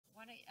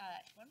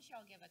why don't you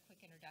all give a quick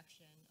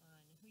introduction on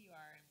who you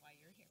are and why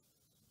you're here?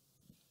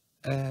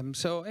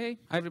 Hey,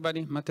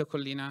 everybody, Matteo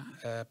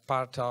Collina,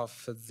 part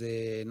of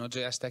the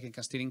Node.js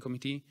Technical Steering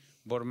Committee,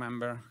 board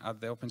member at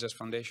the OpenJS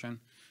Foundation,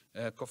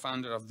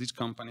 co-founder of this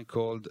company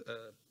called,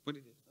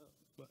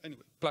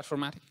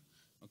 Platformatic.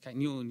 Okay,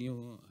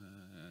 new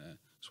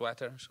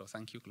sweater, so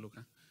thank you,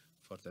 Luca,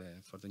 for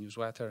the new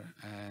sweater.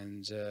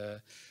 And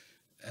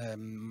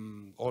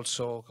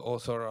also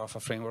author of a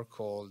framework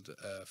called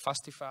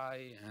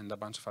Fastify and a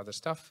bunch of other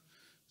stuff.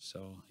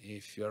 So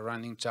if you're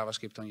running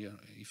JavaScript on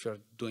if you're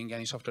doing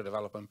any software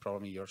development,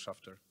 probably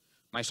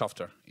my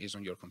software is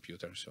on your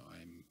computer. So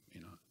I'm,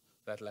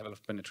 that level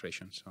of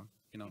penetration. So,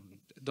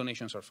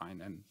 donations are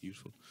fine and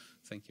useful.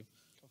 Thank you.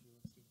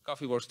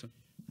 Coffee works too.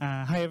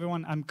 Hi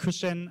everyone, I'm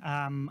Christian.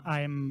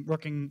 I'm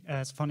working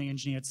as founding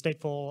engineer at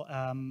Stateful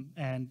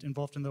and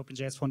involved in the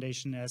OpenJS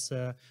Foundation as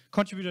a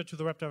contributor to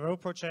the Web.io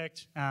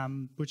project,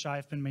 which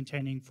I've been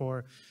maintaining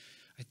for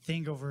I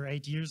think over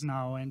 8 years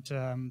now, and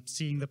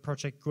seeing the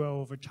project grow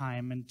over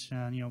time and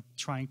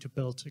trying to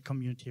build a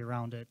community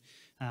around it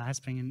has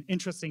been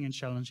interesting and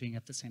challenging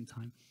at the same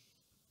time.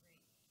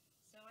 Great.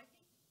 So I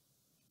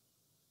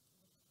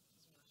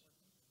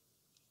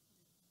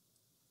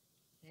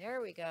think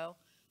there we go.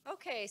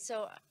 Okay,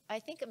 so I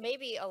think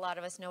maybe a lot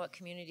of us know what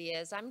community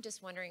is. I'm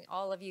just wondering,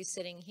 all of you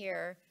sitting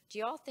here, do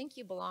you all think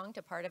you belong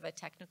to part of a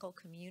technical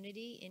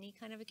community, any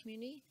kind of a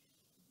community?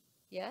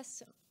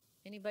 Yes?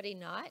 Anybody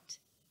not?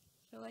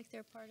 Feel like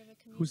they're part of a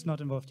community? Who's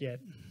not involved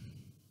yet?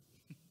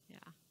 Yeah.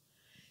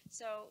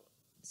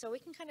 So we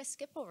can kind of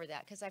skip over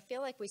that because I feel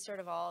like we sort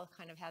of all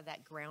kind of have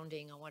that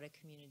grounding on what a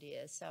community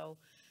is. So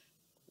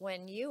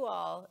when you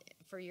all,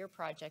 for your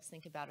projects,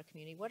 think about a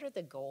community, what are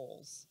the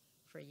goals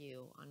for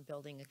you on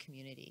building a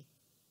community?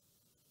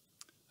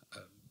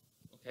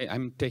 Okay,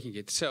 I'm taking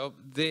it. So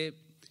there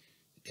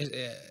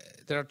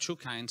are two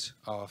kinds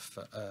of,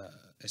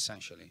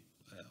 essentially,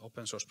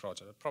 open source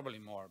projects, probably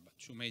more, but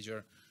two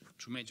major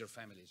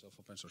families of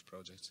open source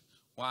projects.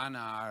 One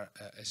are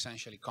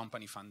essentially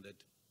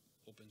company-funded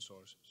open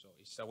source, so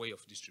it's a way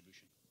of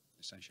distribution,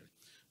 essentially.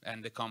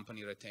 And the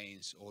company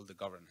retains all the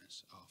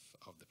governance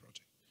of the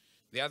project.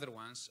 The other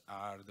ones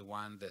are the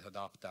ones that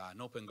adopt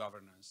an open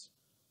governance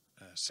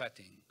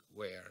setting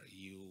where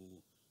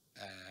you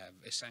have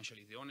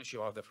essentially the ownership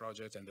of the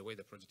project, and the way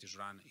the project is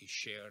run is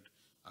shared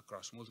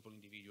across multiple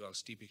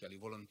individuals, typically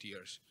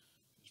volunteers,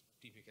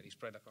 typically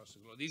spread across the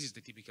globe. This is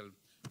the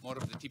more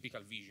of the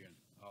typical vision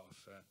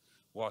of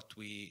what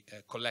we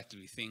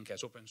collectively think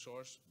as open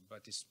source,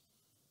 but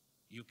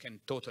you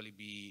can totally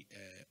be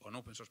an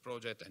open source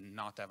project and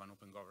not have an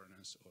open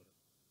governance, or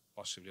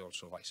possibly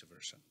also vice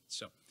versa.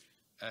 So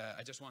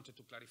I just wanted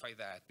to clarify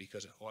that,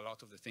 because a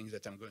lot of the things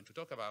that I'm going to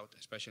talk about,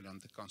 especially on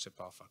the concept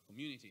of a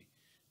community,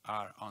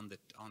 are on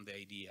the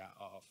idea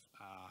of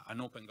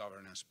an open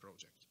governance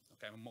project,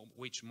 okay,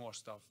 which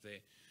most of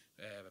the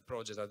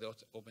projects at the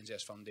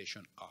OpenJS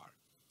Foundation are.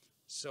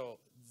 So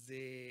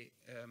the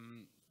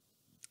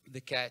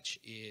catch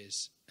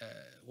is,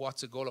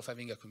 what's the goal of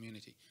having a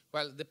community?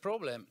 Well, the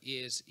problem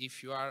is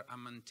if you are a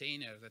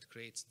maintainer that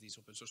creates this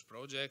open source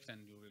project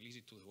and you release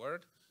it to the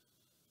world,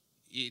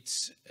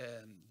 it's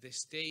the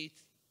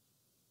state,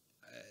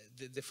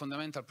 the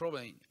fundamental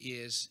problem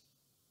is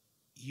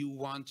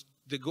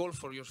the goal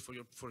for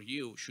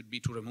you should be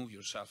to remove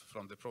yourself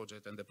from the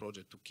project and the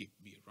project to keep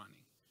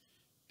running.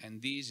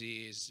 And this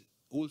is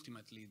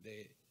ultimately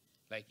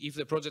if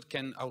the project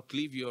can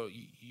outlive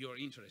your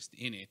interest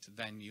in it,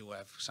 then you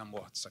have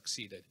somewhat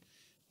succeeded.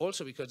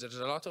 Also because there's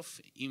a lot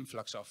of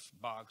influx of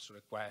bugs,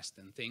 requests,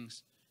 and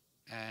things.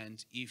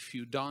 And if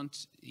you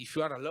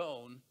are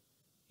alone,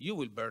 you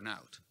will burn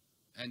out.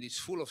 And it's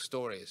full of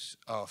stories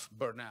of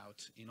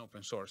burnout in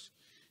open source.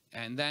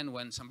 And then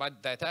when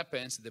that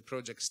happens, the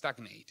project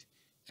stagnate.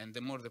 And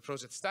the more the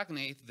project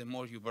stagnate, the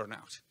more you burn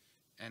out.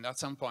 And at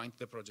some point,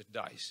 the project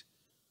dies.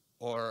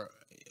 Or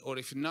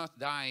if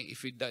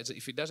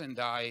it doesn't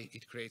die,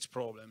 it creates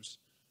problems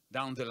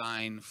down the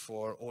line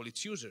for all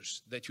its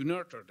users that you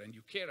nurtured and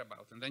you care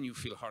about, and then you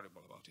feel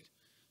horrible about it.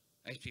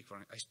 I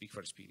speak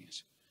for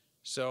experience.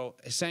 So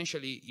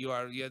essentially, you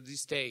are at this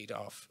state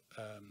of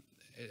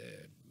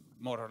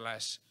more or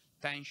less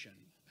tension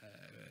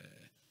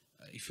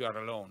if you are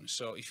alone.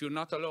 So if you're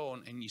not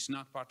alone and it's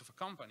not part of a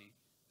company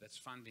that's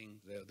funding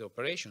the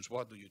operations,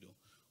 what do you do?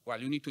 Well,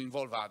 you need to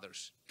involve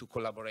others to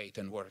collaborate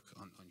and work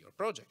on your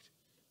project.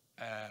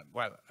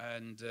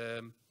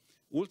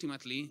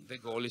 Ultimately, the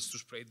goal is to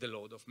spread the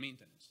load of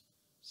maintenance.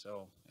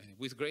 So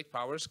with great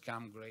powers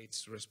come great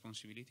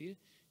responsibility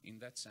in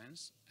that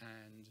sense.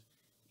 And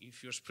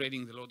if you're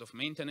spreading the load of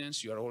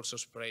maintenance, you are also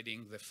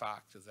spreading the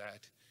fact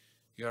that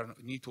you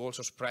need to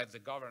also spread the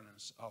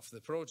governance of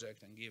the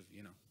project and give,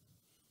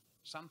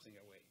 something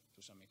away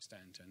to some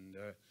extent. And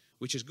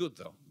which is good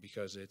though,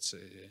 because it's,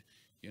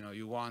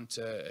 you want,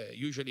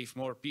 usually if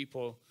more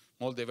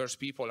diverse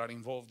people are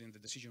involved in the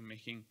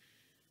decision-making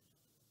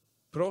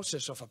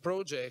process of a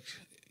project,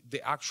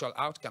 the actual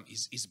outcome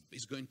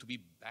is going to be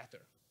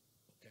better,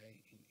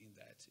 okay, in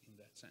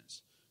that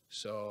sense.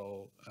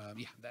 So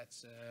yeah,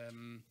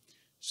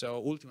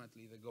 So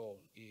ultimately, the goal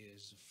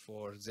is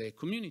for the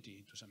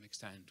community, to some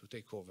extent, to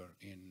take over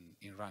in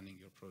running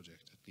your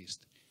project, at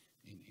least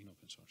in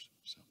open source.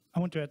 So I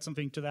want to add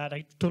something to that.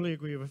 I totally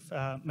agree with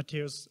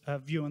Matteo's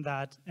view on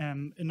that.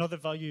 Another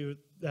value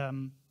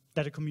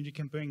that a community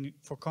can bring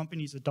for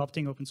companies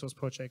adopting open source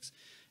projects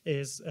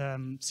is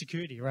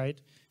security, right?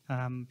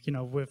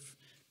 With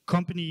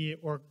company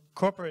or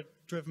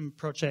corporate-driven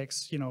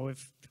projects,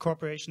 if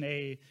corporation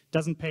A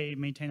doesn't pay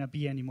maintainer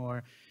B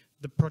anymore,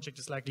 the project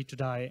is likely to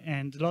die.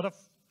 And a lot of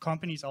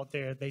companies out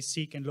there, they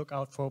seek and look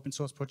out for open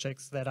source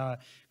projects that are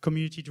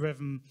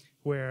community-driven,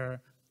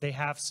 where they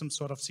have some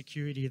sort of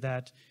security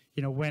that,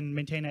 when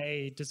maintainer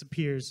A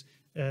disappears,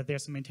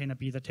 there's a maintainer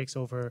B that takes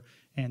over.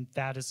 And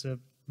that is a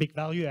big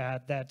value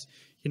add that,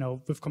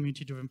 with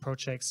community-driven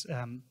projects,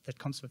 that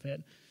comes with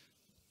it.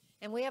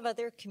 And we have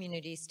other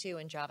communities too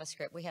in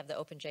JavaScript. We have the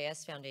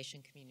OpenJS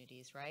Foundation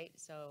communities, right?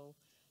 So,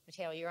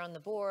 Matteo, you're on the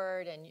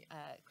board, and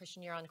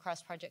Christian, you're on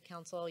cross-project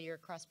council. You're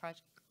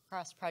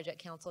cross-project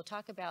council.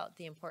 Talk about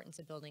the importance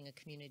of building a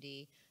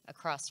community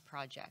across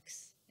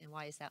projects, and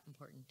why is that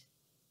important?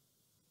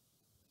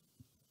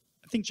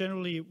 I think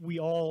generally we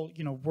all,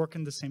 work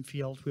in the same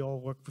field. We all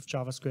work with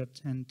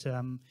JavaScript,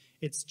 and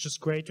it's just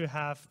great to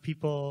have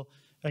people,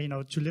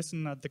 to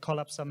listen at the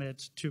Collab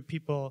Summit to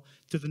people,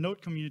 to the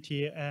Node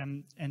community,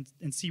 and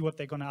see what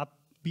they're going to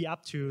be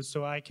up to,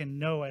 so I can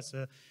know as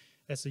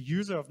a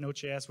user of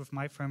Node.js with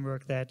my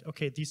framework that,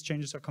 okay, these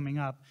changes are coming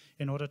up.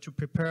 In order to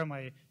prepare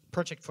my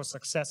project for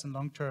success in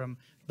long term,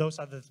 those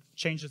are the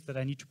changes that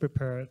I need to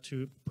prepare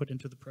to put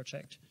into the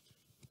project.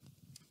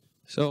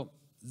 So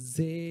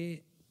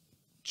the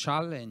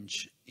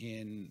challenge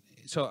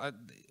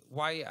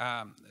why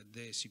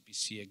the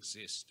CPC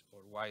exists,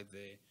 or why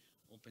the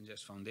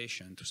OpenJS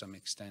Foundation to some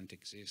extent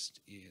exists,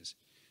 is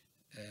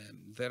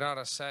there are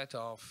a set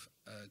of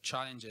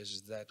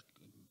challenges that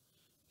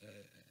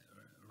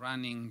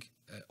running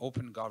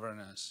open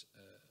governance,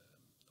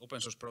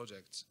 open source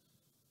projects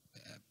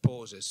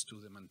poses to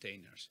the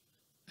maintainers.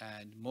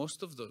 And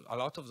a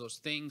lot of those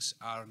things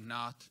are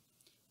not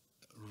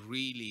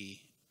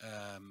really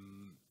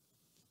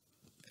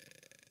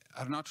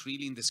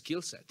in the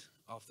skill set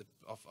of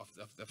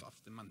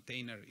the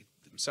maintainer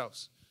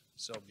themselves.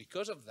 So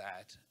because of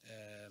that,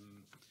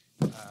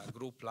 a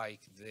group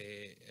like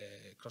the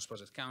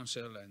Cross-Project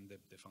Council and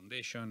the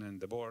foundation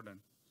and the board and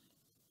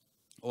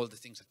all the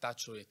things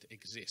attached to it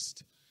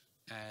exist.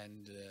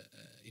 And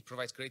it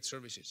provides great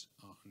services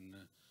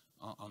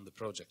on the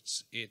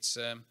projects. It's,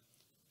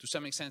 to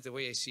some extent, the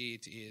way I see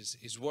it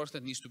is work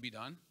that needs to be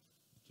done,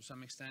 to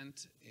some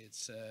extent.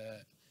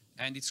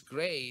 And it's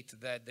great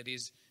that there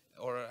is,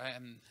 or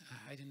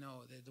I don't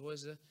know, there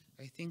was,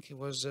 I think it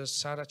was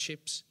Sarah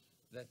Chips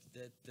that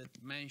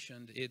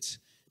mentioned it's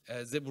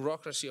the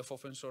bureaucracy of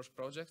open source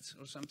projects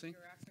or something.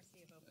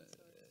 Bureaucracy of open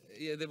source.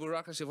 Yeah, the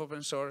bureaucracy of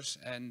open source,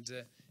 and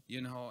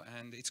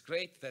and it's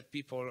great that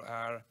people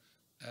are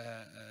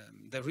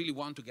they really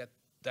want to get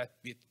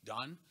that bit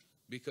done,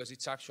 because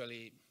it's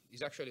actually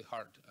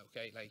hard.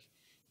 Okay, like,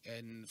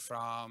 and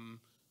from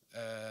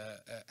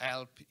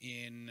help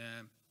in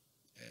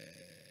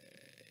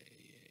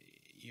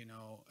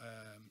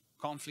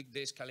conflict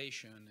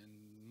de-escalation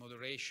and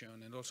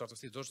moderation and all sorts of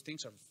things. Those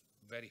things are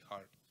very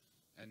hard,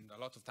 and a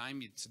lot of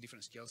time it's a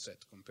different skill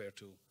set compared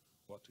to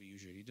what we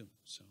usually do.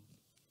 So.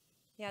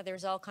 Yeah,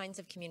 there's all kinds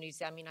of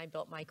communities. I mean, I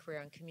built my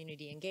career on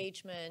community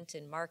engagement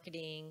and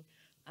marketing.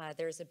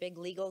 There's a big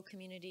legal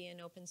community in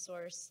open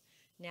source.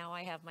 Now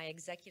I have my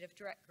executive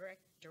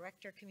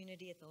director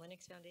community at the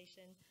Linux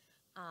Foundation.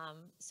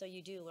 So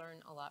you do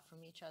learn a lot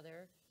from each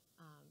other,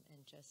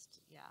 and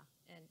just,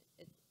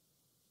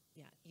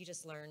 you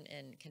just learn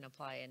and can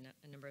apply in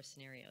a number of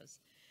scenarios.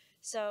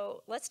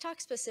 So let's talk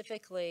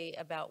specifically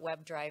about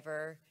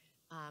WebDriver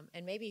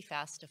and maybe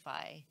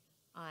Fastify,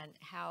 on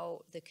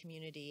how the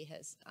community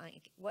has,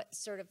 what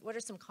are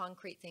some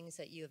concrete things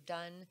that you have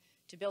done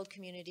to build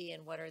community,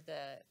 and what are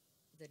the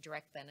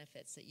direct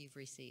benefits that you've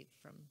received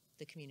from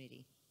the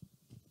community?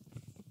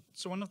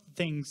 So one of the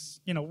things,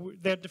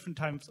 there are different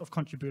types of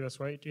contributors,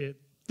 right?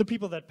 The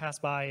people that pass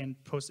by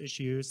and post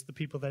issues, the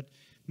people that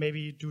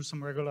maybe do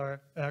some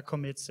regular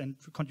commits and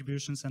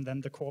contributions, and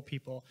then the core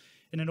people.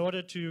 And in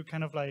order to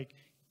kind of like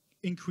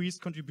increase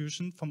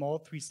contribution from all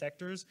three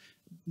sectors,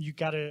 you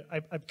gotta,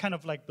 I kind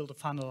of like build a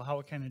funnel.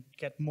 How can I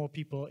get more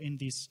people in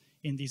these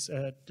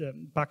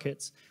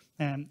buckets?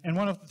 And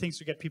one of the things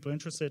to get people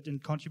interested in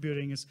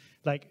contributing is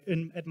like,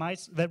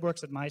 that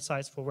works at my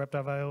size for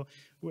WebDriver.io,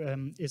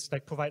 is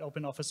like provide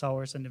open office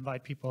hours and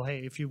invite people. Hey,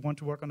 if you want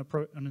to work on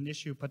an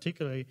issue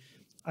particularly,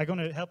 I'm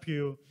gonna help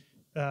you,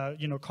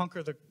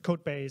 conquer the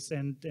code base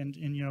and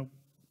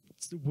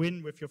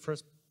win with your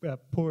first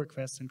pull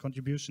request and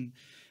contribution.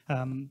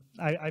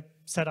 I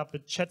set up a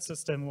chat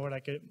system, or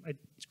like I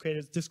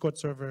created a Discord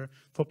server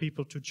for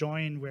people to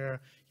join,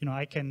 where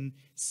I can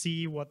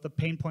see what the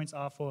pain points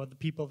are for the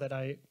people that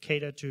I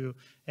cater to,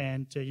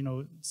 and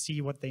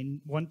see what they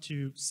want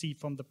to see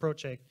from the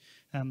project,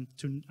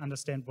 to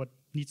understand what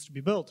needs to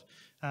be built.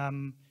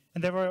 And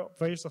there are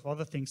various of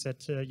other things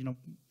that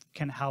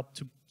can help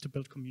to to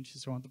build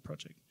communities around the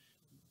project.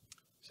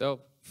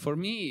 So for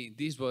me,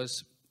 this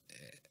was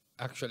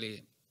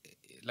actually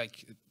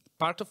like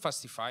part of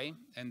Fastify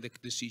and the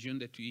decision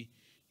that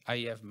I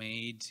have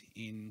made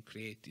in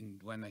creating,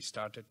 when I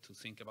started to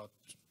think about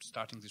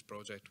starting this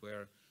project,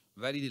 were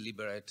very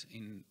deliberate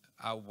in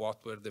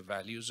what were the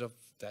values of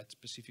that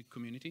specific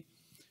community.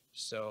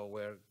 So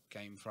where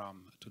came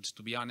from,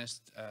 to be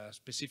honest, a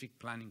specific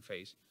planning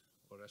phase,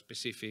 or a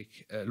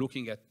specific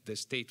looking at the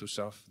status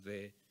of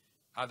the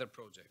other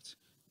projects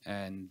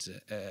and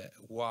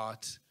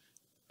what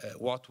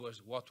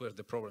were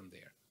the problem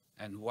there,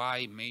 and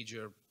why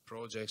major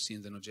projects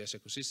in the Node.js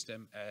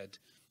ecosystem had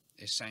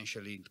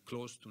essentially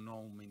close to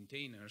no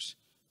maintainers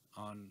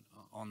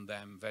on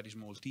them, very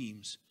small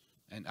teams,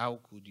 and how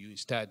could you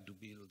instead to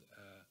build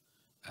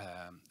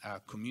a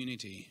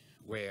community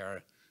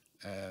where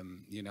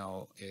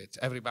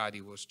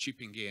everybody was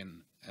chipping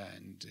in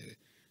and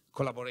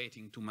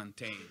collaborating to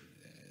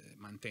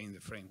maintain the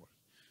framework.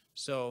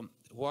 So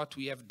what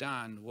we have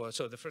done was,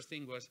 so the first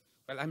thing was,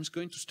 well, I'm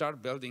going to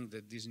start building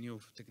this new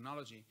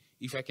technology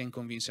if I can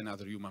convince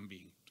another human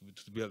being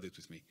to build it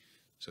with me.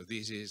 So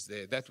this is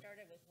that.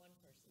 Started with one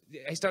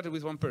person. I started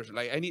with one person.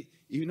 Like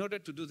in order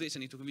to do this, I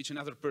need to convince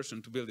another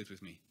person to build it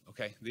with me.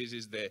 Okay, this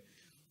is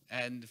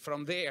and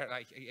from there,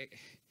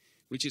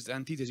 which is the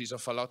antithesis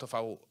of a lot of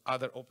how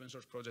other open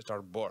source projects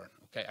are born.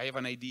 Okay, I have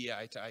an idea,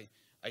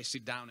 I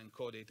sit down and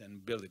code it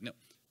and build it. No,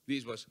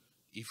 this was,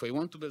 if I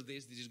want to build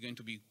this is going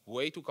to be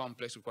way too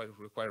complex,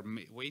 require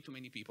way too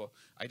many people.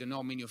 I don't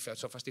know many of you.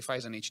 So Fastify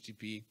is an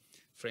HTTP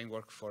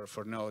framework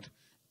for Node.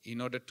 In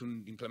order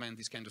to implement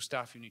this kind of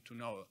stuff, you need to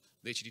know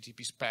the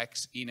HTTP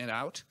specs in and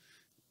out.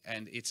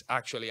 And it's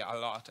actually a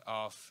lot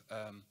of,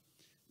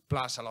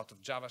 plus a lot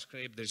of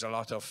JavaScript. There's a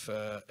lot of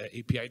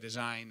API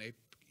design,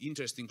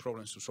 interesting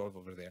problems to solve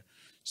over there.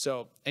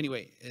 So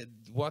anyway,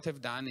 what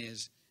I've done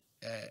is,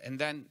 and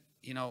then,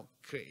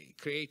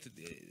 create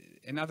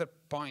another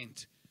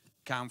point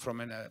come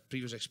from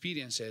previous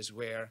experiences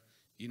where,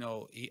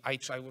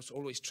 I was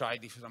always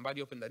tried, if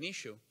somebody opened an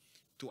issue,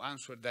 to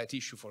answer that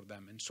issue for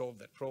them and solve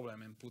that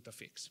problem and put a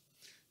fix.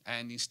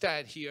 And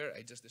instead here,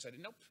 I just decided,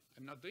 nope,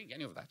 I'm not doing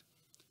any of that.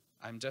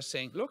 I'm just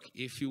saying, look,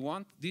 if you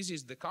want, this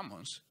is the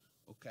commons,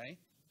 okay?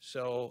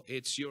 So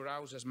it's your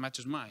house as much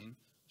as mine.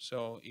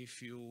 So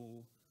if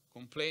you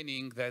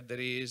complaining that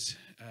there is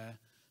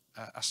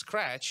a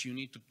scratch, you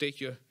need to take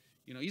your,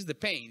 is the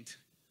paint,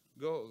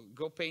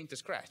 go paint a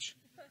scratch.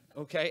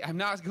 Okay, I'm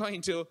not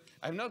going to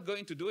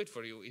do it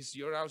for you. It's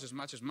your house as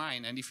much as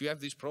mine. And if you have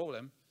this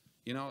problem,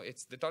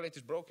 it's the toilet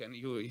is broken.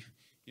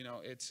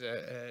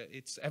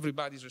 It's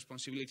everybody's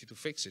responsibility to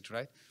fix it,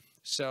 right?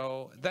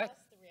 So and that.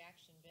 What's the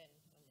reaction been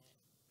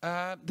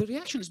on that? The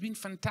reaction has been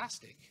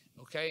fantastic,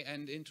 okay,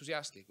 and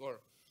enthusiastic, or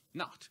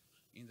not,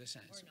 in the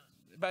sense. Or not.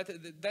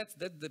 But that's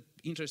the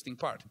interesting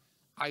part.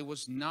 I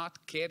was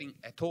not caring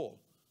at all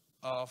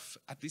of,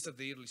 at least at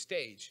the early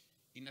stage,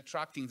 in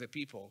attracting the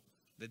people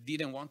that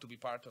didn't want to be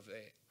part of the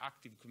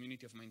active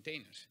community of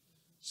maintainers.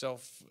 So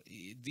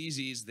this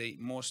is the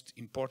most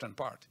important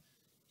part.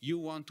 You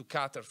want to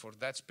cater for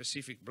that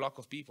specific block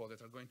of people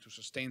that are going to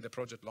sustain the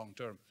project long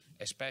term,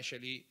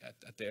 especially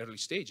at the early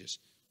stages.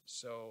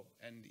 So,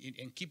 and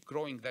keep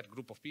growing that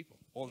group of people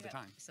all the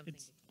time.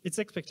 It's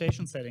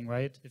expectation setting,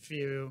 right? If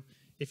you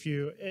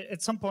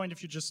at some point,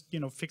 if you just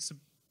fix a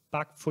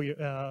bug for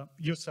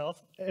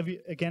yourself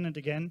again and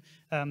again,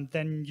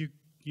 then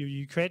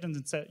you create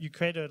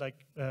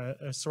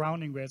a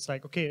surrounding where it's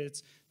like, okay,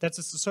 that's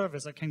just a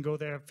service. I can go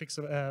there, fix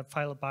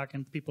file a bug,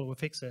 and people will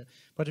fix it.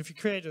 But if you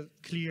create a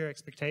clear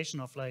expectation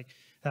of like,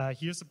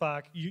 here's a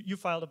bug, you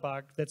filed a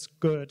bug, that's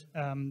good.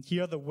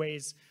 Here are the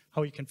ways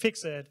how you can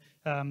fix it.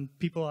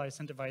 People are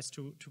incentivized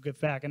to give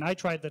back. And I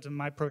tried that in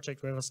my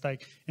project where it was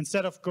like,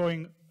 instead of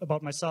going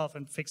about myself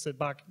and fix a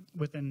bug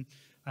within,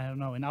 I don't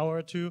know, an hour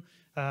or two,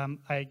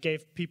 I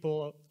gave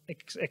people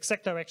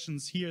exact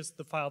directions. Here's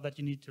the file that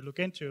you need to look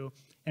into.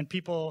 And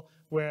people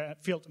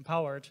felt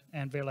empowered,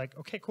 and they're like,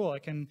 okay, cool, I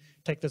can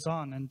take this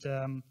on.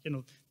 And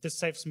this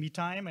saves me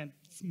time and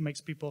makes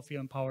people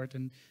feel empowered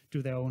and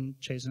do their own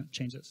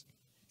changes.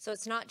 So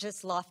it's not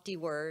just lofty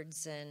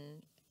words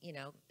and,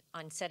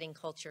 on setting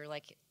culture,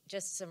 like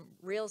just some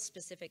real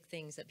specific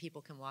things that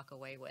people can walk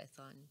away with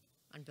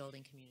on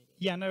building community.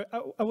 Yeah, no,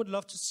 I would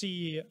love to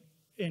see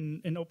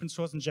in open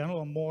source in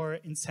general more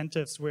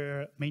incentives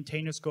where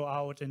maintainers go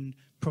out and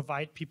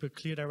provide people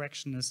clear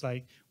direction. Is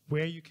like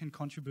where you can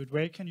contribute,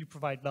 where can you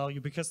provide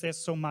value, because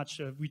there's so much.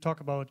 We talk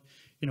about,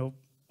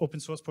 open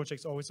source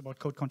projects always about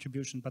code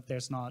contribution, but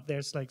there's not.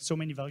 There's like so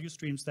many value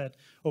streams that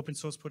open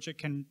source project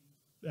can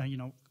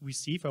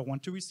receive or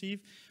want to receive,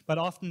 but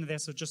often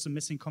there's just a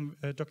missing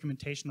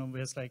documentation of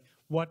where it's like,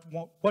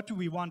 what do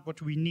we want, what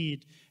do we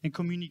need, and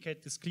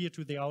communicate this clear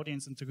to the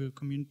audience and to the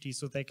community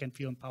so they can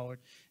feel empowered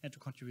and to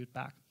contribute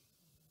back.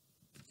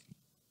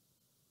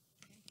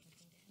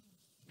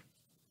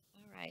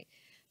 All right,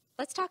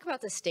 let's talk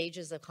about the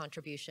stages of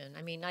contribution.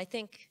 I mean, I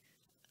think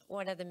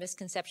one of the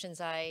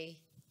misconceptions I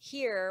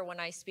hear when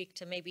I speak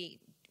to maybe,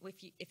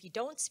 if you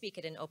don't speak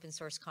at an open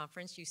source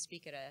conference, you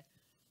speak at a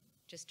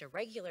just a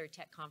regular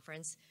tech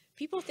conference,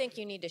 people think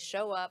you need to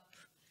show up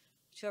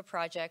to a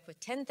project with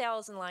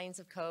 10,000 lines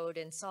of code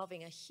and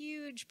solving a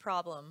huge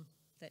problem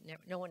that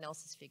no one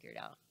else has figured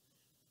out.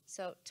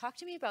 So talk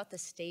to me about the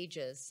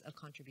stages of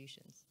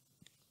contributions.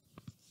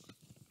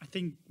 I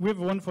think we have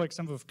one, for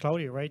example, with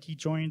Claudio, right? He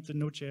joined the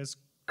Node.js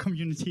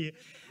community,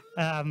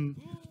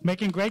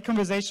 making great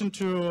conversation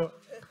to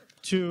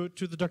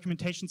the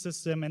documentation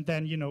system, and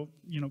then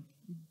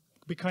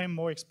become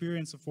more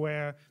experience of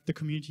where the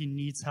community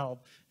needs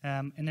help.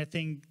 And I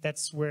think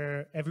that's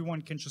where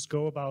everyone can just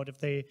go about if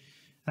they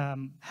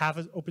have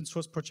an open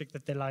source project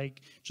that they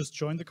like, just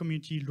join the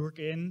community, lurk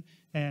in,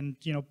 and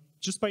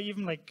just by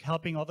even like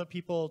helping other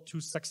people to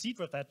succeed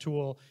with that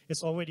tool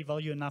is already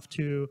value enough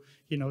to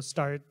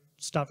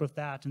start with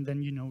that, and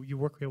then you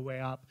work your way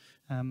up.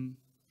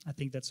 I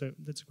think that's a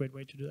great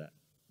way to do that.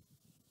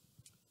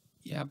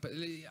 Yeah, but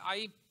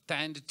I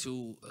tend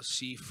to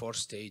see 4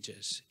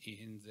 stages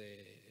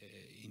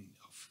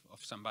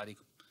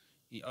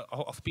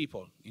of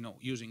people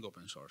using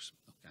open source.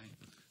 Okay,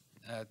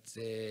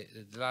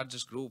 the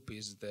largest group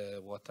is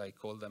what I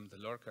call them the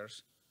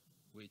lurkers,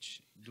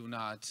 which do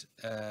not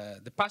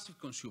the passive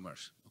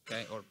consumers.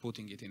 Okay, or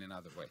putting it in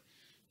another way,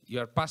 you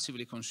are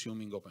passively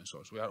consuming open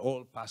source. We are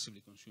all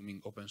passively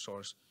consuming open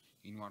source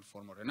in one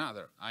form or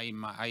another. I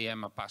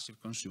am a passive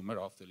consumer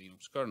of the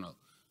Linux kernel.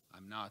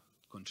 I'm not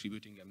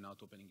contributing, I'm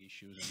not opening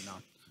issues,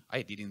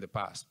 I did in the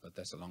past, but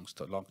that's a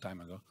long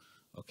time ago.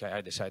 Okay,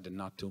 I decided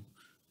not to.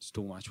 It's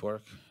too much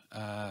work,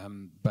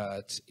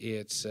 but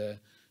it's a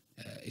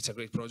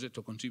great project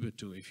to contribute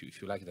to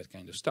if you like that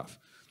kind of stuff.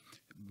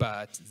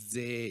 But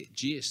the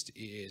gist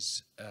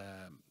is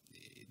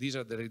these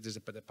are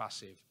the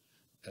passive,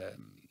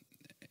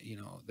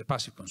 the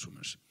passive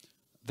consumers.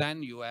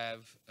 Then you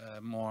have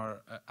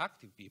more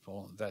active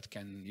people that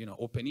can,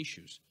 open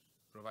issues,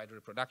 provide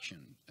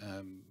reproduction.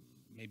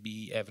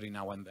 Maybe every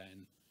now and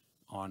then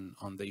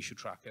on the issue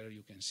tracker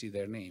you can see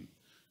their name.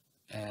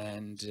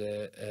 And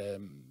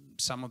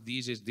some of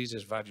these is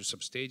various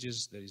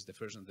substages. There is the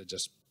person that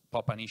just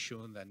pop an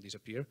issue and then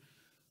disappear,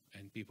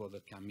 and people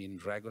that come in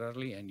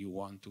regularly, and you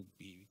want to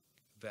be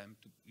them.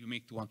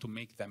 Want to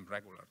make them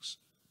regulars,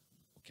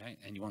 okay?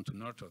 And you want to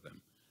nurture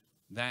them.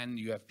 Then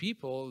you have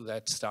people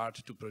that start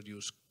to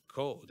produce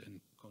code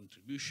and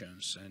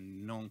contributions,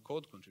 and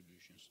non-code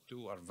contributions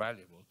too are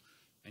valuable.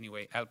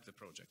 Anyway, help the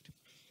project.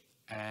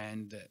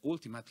 And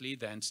ultimately,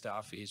 then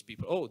stuff is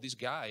people, oh, this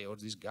guy or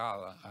this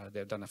gal,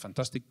 they've done a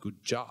fantastic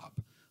good job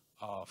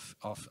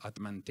at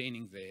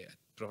maintaining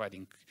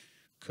providing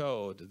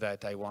code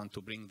that I want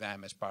to bring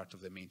them as part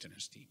of the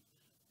maintenance team.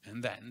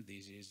 And then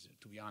this is,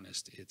 to be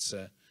honest, it's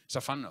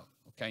a funnel.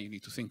 Okay, you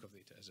need to think of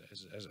it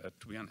as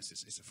to be honest,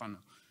 it's a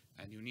funnel,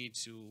 and you need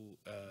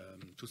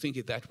to think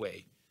it that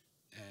way,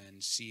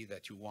 and see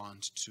that you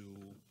want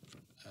to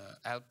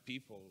help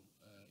people.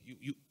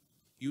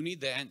 You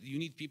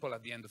need people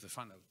at the end of the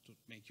funnel to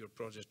make your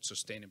project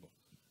sustainable,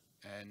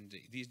 and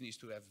this needs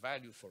to have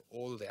value for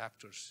all the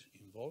actors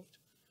involved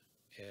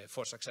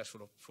for a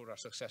successful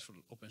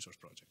open source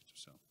project.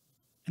 So.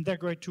 And there are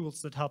great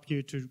tools that help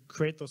you to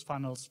create those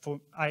funnels.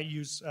 I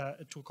use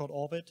a tool called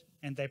Orbit,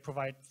 and they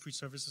provide free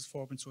services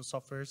for open source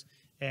softwares.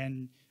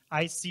 And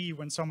I see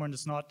when someone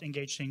is not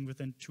engaging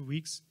within 2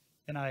 weeks,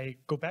 and I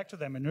go back to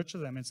them and nurture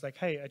them. It's like,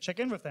 hey, I check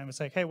in with them.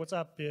 It's like, hey, what's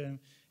up?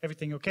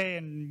 Everything okay?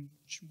 And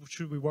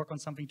should we work on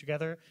something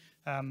together?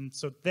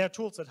 So there are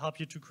tools that help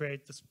you to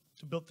create this,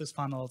 to build these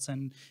funnels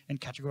and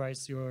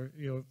categorize your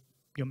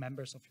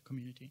members of your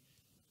community.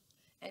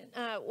 And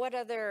what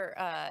other,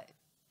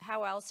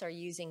 how else are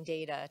you using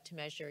data to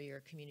measure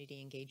your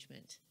community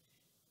engagement?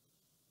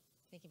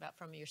 Thinking about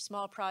from your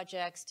small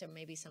projects to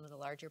maybe some of the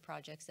larger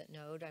projects at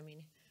Node. I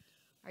mean,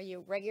 are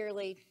you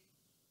regularly,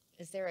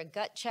 is there a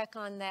gut check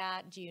on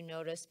that? Do you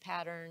notice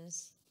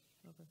patterns?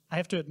 I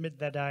have to admit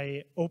that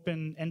I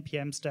open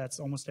NPM stats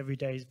almost every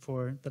day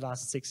for the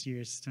last 6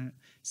 years.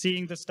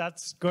 Seeing the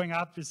stats going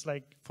up is,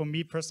 like, for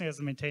me personally as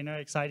a maintainer,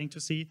 exciting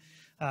to see.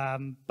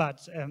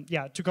 But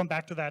yeah, to come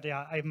back to that,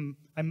 yeah, I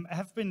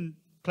have been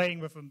playing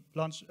with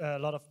a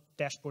lot of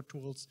dashboard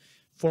tools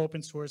for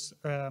open source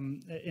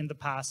in the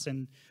past,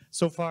 and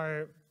so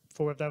far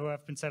for whatever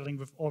I've been settling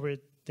with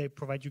Orbit, they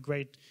provide you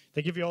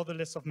they give you all the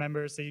lists of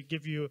members, they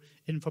give you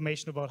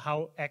information about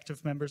how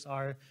active members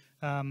are,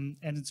 and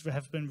it's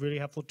have been a really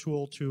helpful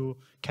tool to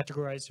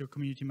categorize your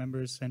community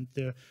members and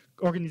the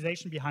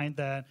organization behind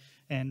that,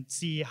 and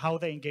see how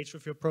they engage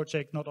with your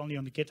project, not only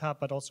on the GitHub,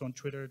 but also on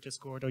Twitter,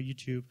 Discord, or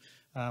YouTube.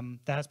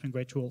 That has been a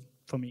great tool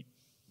for me.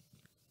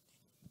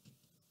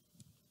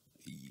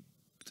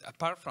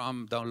 Apart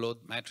from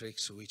download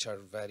metrics, which are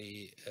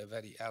very,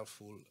 very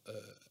helpful,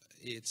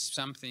 it's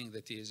something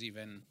that is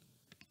even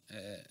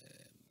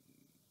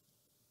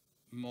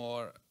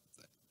more,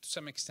 to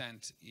some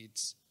extent,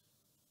 it's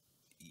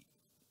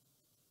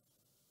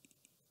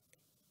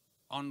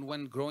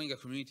when growing a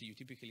community, you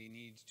typically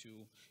need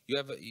to, you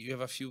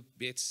have a few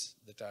bits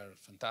that are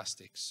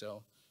fantastic.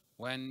 So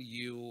when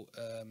you,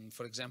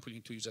 for example, you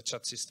need to use a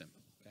chat system,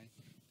 okay?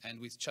 And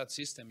with chat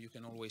system, you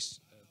can always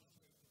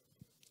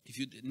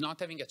not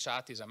having a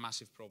chat is a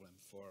massive problem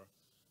for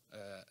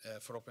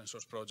open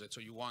source projects.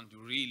 So you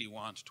really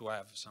want to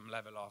have some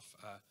level of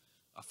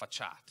a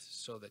chat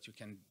so that you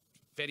can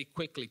very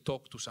quickly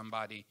talk to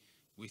somebody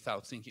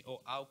without thinking,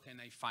 oh, how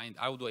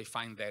do I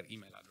find their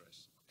email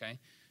address? Okay,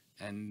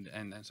 and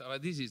so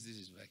this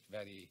is like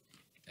very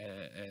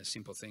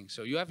simple thing.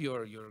 So you have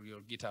your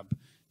GitHub,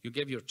 you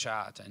give your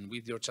chat, and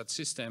with your chat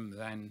system,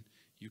 then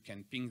you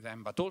can ping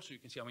them, but also you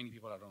can see how many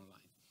people are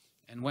online.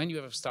 And when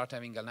you start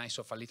having a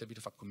little bit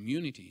of a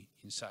community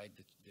inside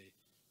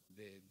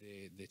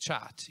the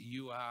chat,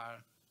 you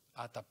are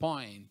at a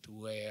point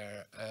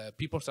where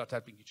people start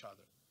helping each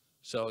other.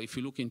 So if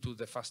you look into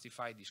the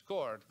Fastify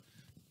Discord,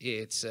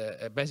 it's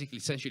basically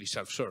essentially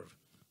self-serve.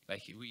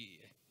 Like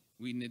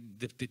we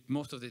need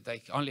most of the,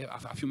 like only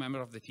a few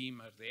members of the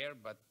team are there,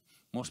 but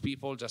most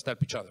people just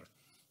help each other.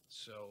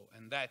 So,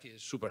 and that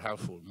is super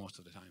helpful most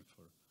of the time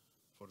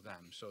for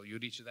them. So you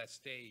reach that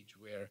stage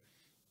where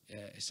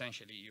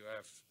essentially you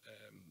have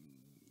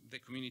the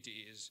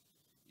community is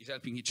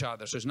helping each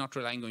other. So it's not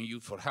relying on you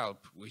for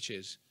help, which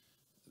is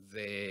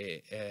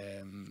the,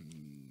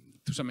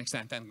 to some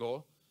extent, end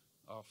goal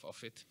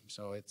of it.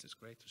 So it's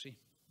great to see.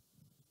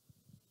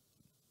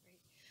 Great.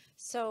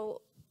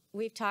 So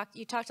you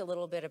talked a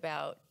little bit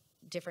about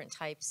different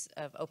types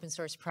of open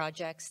source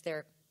projects. There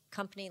are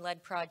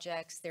company-led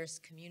projects, there's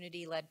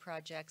community-led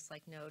projects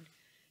like Node.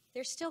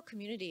 There's still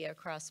community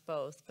across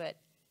both, but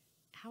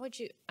how would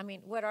you, I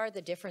mean, what are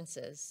the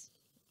differences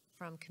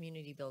from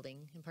community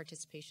building and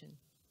participation?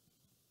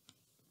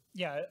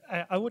 Yeah,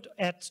 I would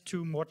add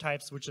two more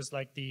types, which is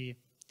like the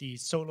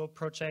solo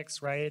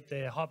projects, right?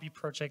 The hobby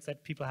projects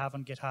that people have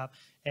on GitHub,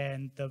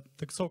 and the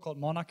so-called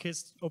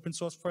monarchist open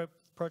source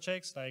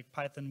projects, like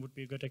Python would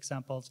be good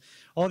examples.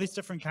 All these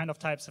different kind of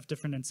types have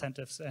different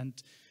incentives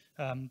and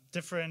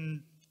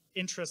different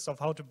interests of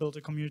how to build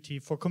a community.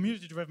 For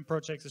community-driven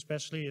projects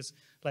especially, is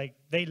like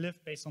they live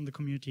based on the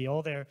community.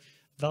 All their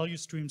value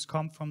streams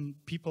come from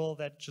people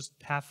that just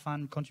have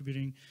fun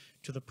contributing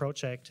to the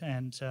project.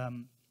 And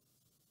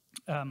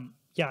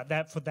yeah,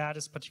 that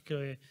is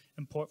particularly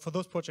important. For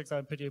those projects that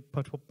are pretty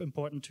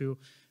important to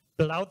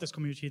build out this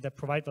community that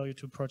provide value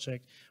to a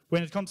project.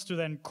 When it comes to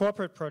then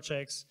corporate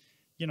projects,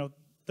 you know,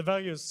 the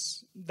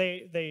values,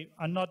 they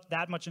are not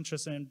that much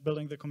interested in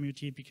building the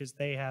community because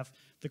they have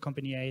the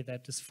company A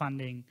that is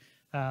funding,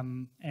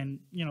 and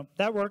you know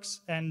that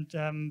works. And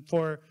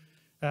for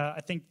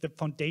I think the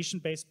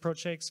foundation-based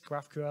projects,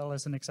 GraphQL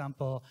as an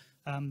example,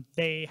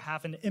 they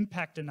have an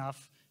impact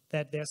enough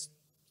that there's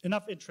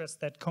enough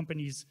interest that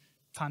companies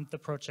fund the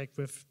project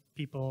with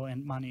people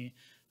and money.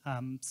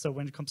 So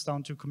when it comes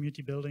down to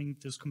community building,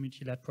 those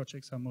community-led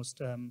projects are most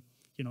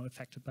you know,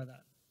 affected by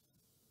that.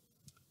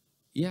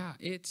 Yeah,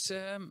 it's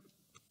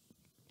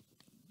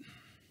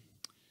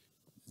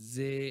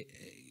the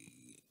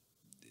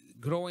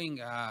growing.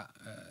 At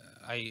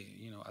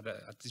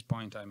this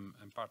point, I'm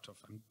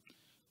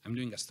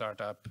doing a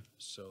startup.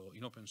 So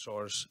in open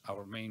source,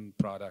 our main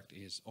product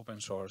is open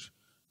source,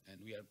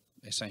 and we are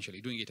essentially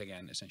doing it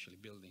again. Essentially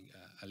building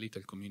a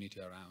little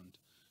community around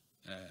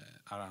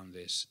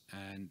this,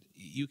 and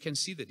you can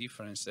see the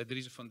difference. That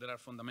there are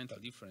fundamental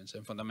difference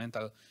and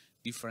fundamental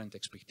different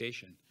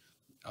expectation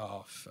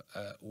of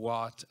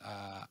what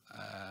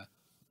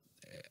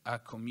a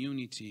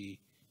community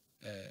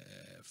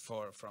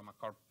for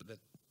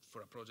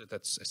a project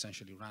that's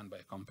essentially run by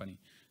a company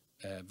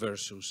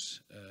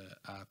versus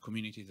a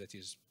community that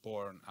is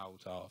born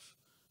out of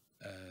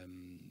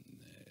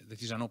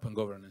that is an open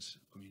governance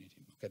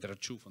community. Okay, there are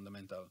two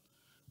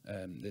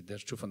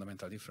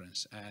fundamental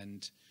difference,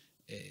 and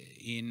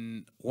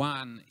in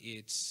one,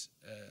 it's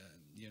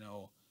you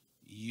know,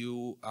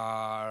 you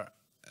are.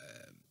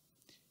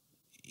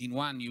 In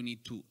one, you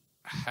need to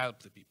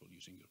help the people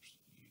using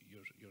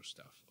your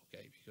stuff,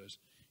 okay? Because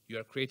you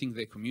are creating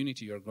the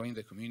community, you are growing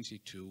the community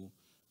to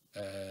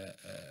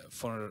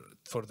for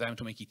them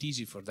to make it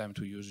easy for them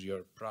to use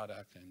your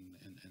product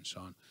and so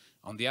on.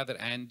 On the other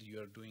end,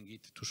 you are doing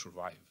it to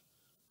survive.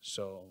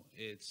 So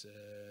it's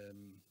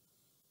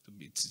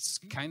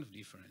kind of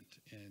different,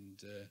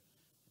 and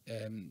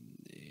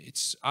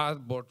it's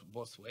hard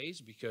both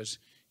ways because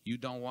you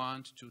don't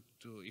want to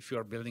if you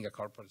are building a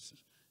corporate.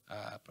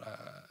 A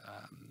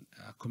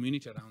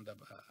community around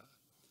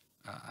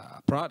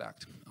a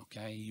product,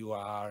 okay? You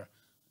are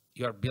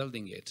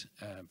building it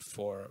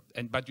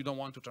but you don't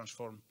want to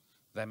transform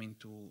them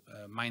into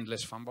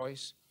mindless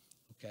fanboys,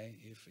 okay?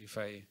 If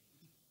I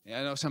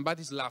know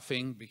somebody's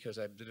laughing because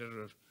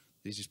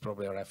this is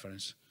probably a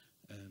reference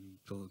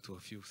to a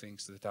few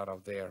things that are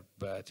out there,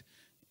 but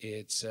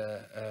it's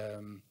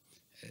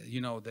you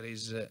know, there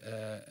is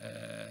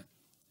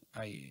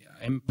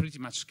I'm pretty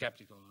much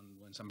skeptical on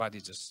when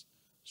somebody just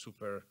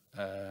super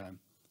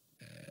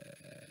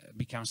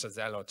becomes a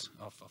zealot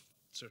of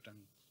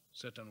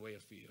certain way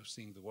of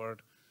seeing the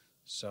world.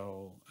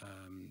 So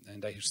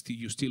and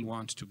you still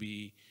want to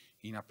be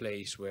in a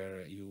place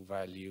where you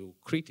value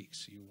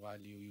critics, you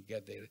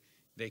get there,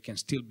 they can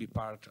still be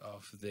part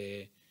of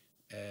the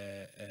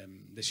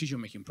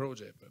decision-making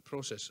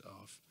process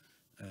of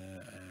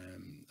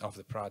of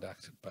the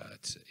product,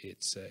 but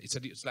it's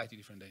a slightly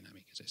different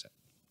dynamic, as I said.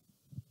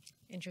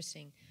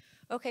 Interesting.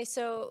 Okay,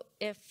 so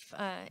if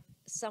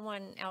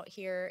someone out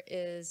here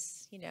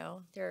is, you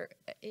know, they're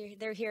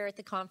here at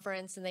the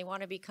conference and they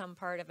want to become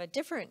part of a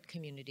different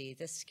community,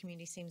 this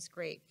community seems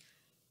great,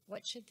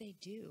 what should they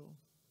do?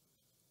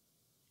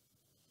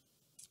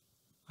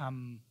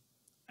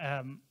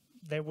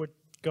 They would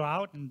go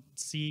out and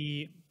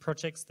see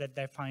projects that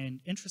they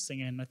find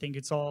interesting, and I think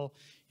it's all,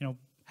 you know,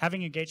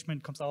 having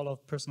engagement comes out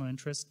of personal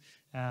interest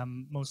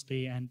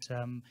mostly, and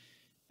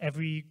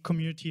every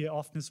community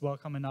often is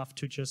welcome enough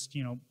to just,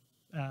 you know,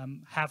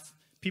 have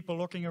people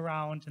looking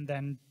around and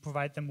then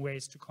provide them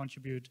ways to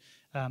contribute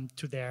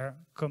to their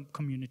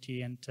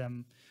community.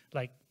 And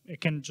like, I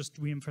can just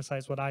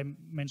re-emphasize what I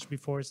mentioned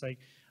before, is like,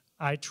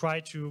 I try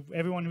to,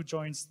 everyone who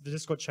joins the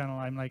Discord channel,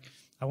 I'm like,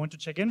 I want to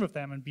check in with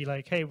them and be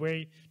like, hey,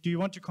 where do you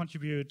want to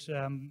contribute?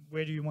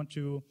 Where do you want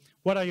to,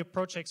 what are your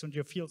projects and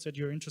your fields that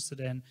you're interested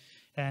in?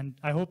 And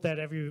I hope that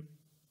every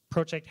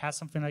project has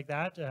something like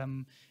that.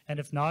 And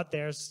if not,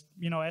 there's,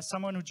 you know, as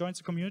someone who joins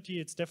the community,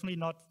 it's definitely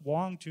not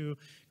wrong to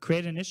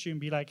create an issue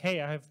and be like,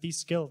 hey, I have these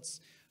skills.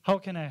 How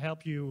can I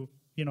help you,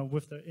 you know,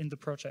 with in the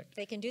project?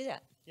 They can do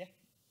that. Yeah.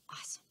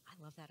 Awesome.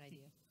 I love that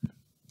idea.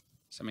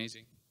 It's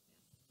amazing.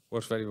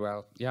 Works very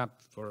well. Yeah,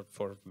 for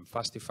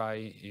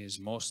Fastify is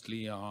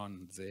mostly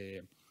on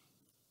the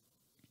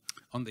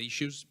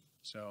issues.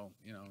 So,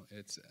 you know,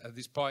 it's at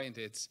this point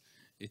it's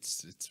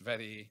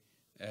very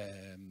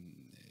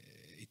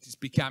it is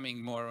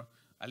becoming more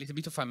a little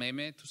bit of a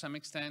meme to some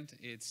extent.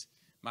 It's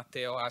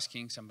Matteo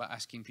asking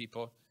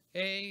people,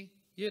 hey,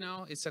 you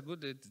know, it's a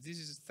good, this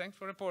is, thanks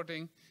for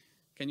reporting.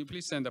 Can you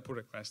please send a pull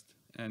request?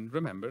 And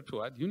remember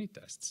to add unit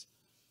tests.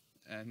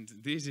 And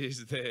this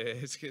is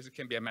it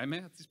can be a meme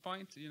at this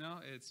point, you know.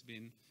 It's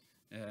been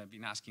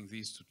asking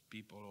these to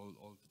people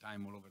all the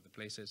time, all over the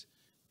places.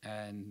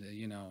 And,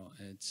 you know,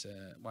 it's,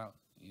 well,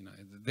 you know,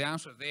 the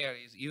answer there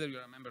is either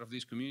you're a member of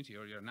this community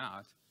or you're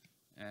not.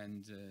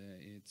 And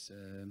it's,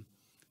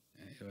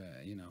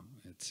 you know,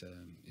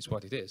 it's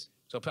what it is.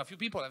 So a few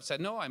people have said,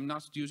 no, I'm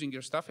not using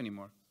your stuff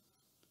anymore.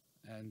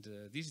 And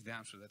this is the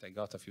answer that I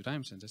got a few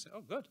times. And I said,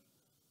 oh, good.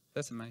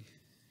 That's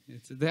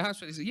the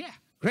answer is, yeah,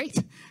 great.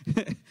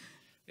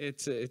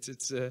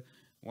 It's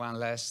one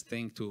less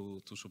thing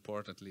to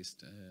support, at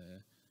least.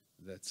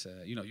 That's,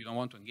 you know, you don't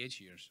want to engage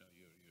here. So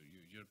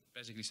you're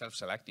basically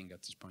self-selecting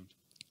at this point.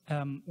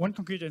 One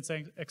concrete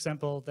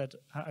example that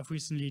I've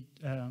recently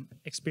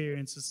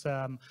experienced is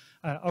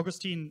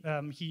Augustine.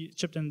 He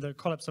chipped in the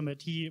Collab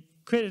Summit. He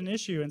created an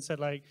issue and said,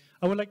 like,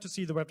 I would like to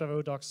see the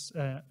Web.io docs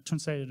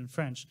translated in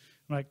French.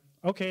 I'm like,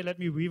 okay, let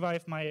me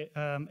revive my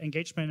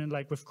engagement and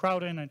like with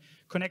Crowdin and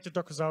connected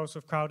Dockersaurus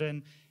with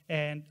Crowdin.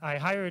 And I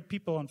hired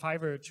people on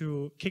Fiverr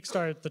to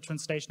kickstart the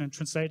translation and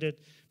translated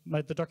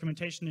the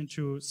documentation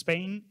into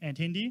Spain and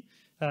Hindi.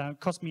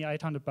 Cost me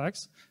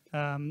 $800.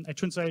 I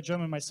translated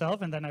German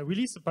myself, and then I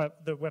released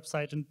the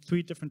website in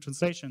 3 different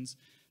translations.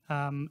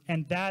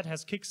 And that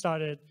has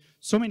kickstarted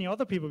so many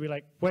other people be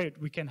like, wait,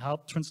 we can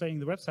help translating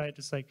the website.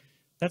 It's like,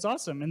 that's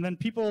awesome. And then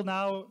people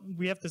now,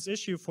 we have this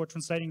issue for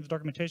translating the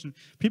documentation.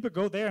 People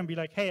go there and be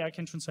like, hey, I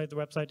can translate the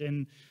website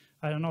in,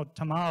 I don't know,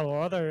 Tamil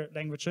or other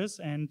languages,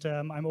 and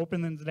I'm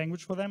open in the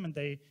language for them, and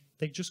they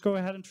just go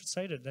ahead and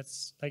translate it.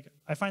 That's like,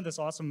 I find this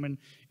awesome.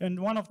 And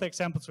one of the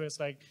examples where it's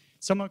like,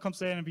 someone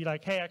comes in and be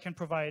like, hey, I can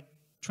provide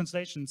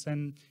translations,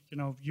 and you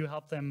know, you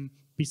help them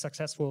be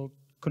successful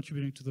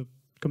contributing to the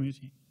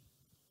community.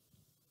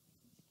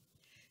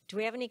 Do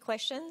we have any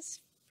questions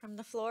from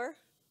the floor?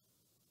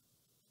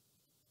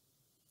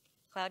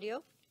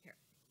 Claudio? Here.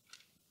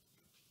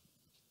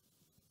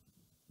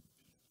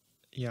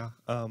 Yeah,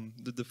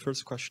 the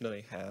first question that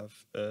I have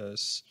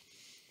is,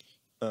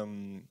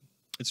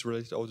 it's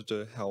related also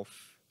to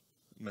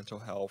mental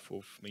health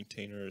of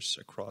maintainers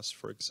across,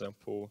 for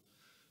example.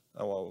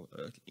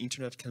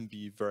 Internet can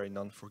be very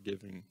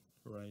non-forgiving,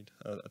 right,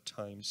 at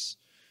times.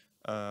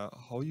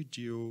 How you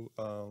deal,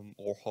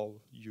 or how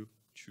you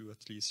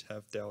at least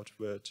have dealt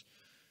with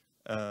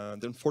the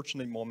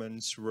unfortunate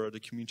moments where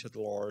the community at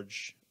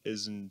large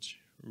isn't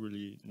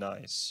really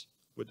nice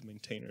with the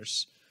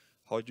maintainers?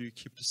 How do you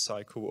keep the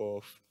cycle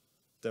of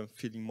them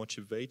feeling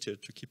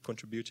motivated to keep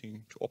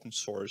contributing to open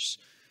source,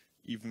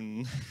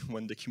 even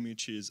when the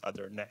community is at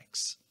their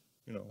necks,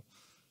 you know?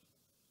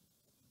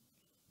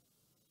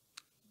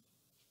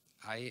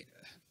 I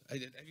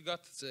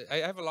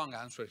have a long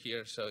answer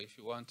here, so if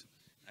you want,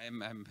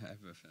 I'm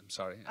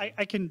sorry.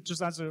 I can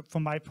just answer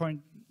from my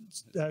point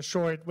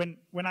short.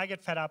 When I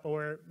get fed up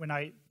or when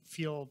I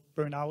feel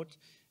burnt out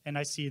and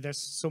I see there's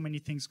so many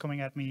things coming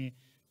at me,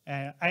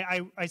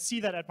 I see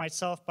that at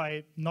myself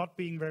by not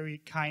being very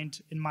kind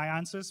in my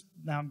answers.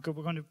 Now we're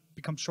going to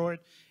become short,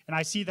 and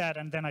I see that,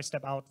 and then I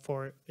step out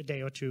for a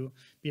day or two,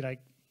 be like,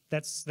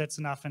 that's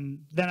enough, and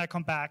then I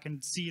come back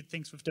and see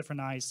things with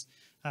different eyes,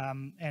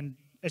 and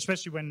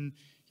especially when,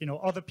 you know,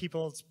 other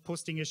people's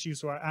posting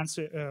issues or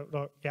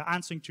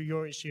answering to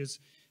your issues,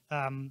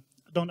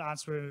 don't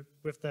answer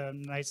with the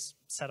nice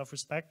set of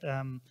respect.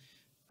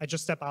 I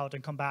just step out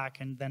and come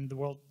back, and then the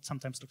world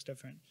sometimes looks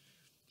different,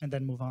 and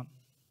then move on.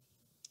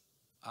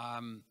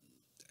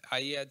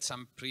 I had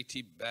some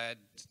pretty bad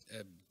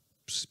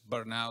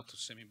burnout,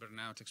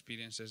 semi-burnout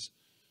experiences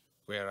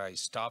where I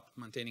stopped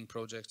maintaining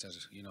projects.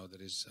 As you know,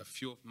 there is a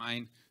few of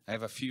mine. I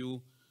have a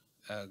few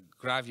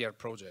graveyard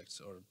projects,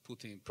 or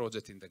putting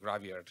project in the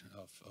graveyard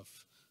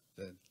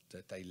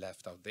that I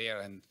left out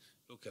there. And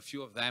look, a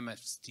few of them are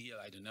still,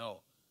 I don't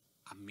know,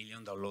 1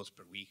 million downloads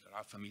per week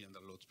or 500,000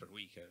 downloads per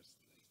week, or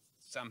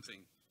something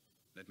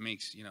that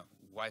makes, you know,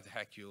 why the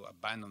heck you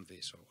abandon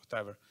this or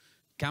whatever.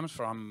 Comes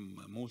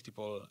from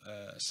multiple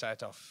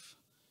set of,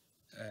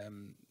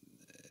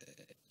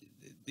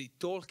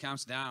 it all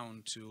comes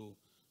down to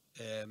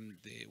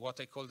what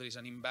I call there is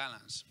an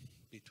imbalance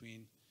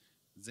between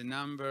the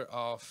number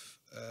of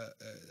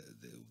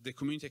the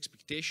community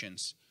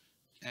expectations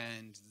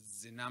and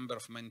the number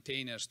of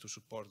maintainers to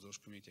support those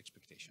community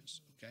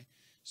expectations, okay?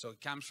 So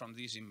it comes from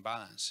this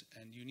imbalance,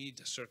 and you need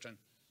a certain,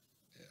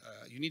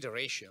 you need a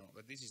ratio,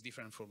 but this is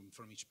different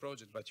from each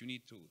project, but you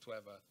need to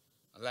have a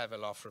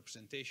level of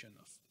representation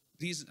of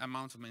these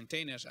amount of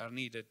maintainers are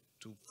needed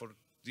for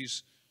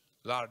this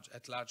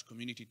large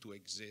community to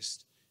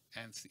exist.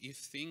 And if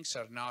things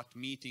are not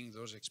meeting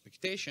those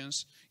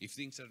expectations, if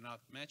things are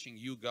not matching,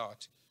 you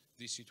got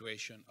this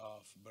situation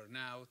of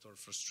burnout or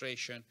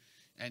frustration,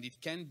 and it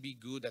can be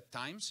good at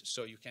times.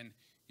 So you can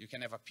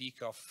have a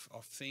peak of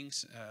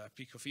things, a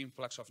peak of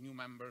influx of new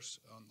members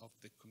of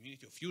the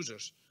community of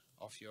users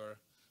of your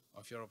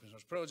open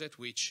source project,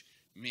 which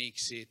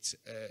makes it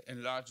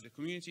enlarge the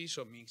community,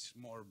 so it makes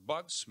more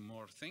bugs,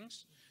 more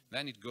things.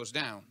 Then it goes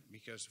down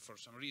because for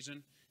some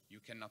reason you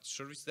cannot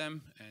service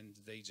them, and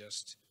they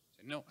just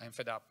say, no, I'm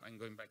fed up, I'm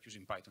going back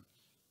using Python,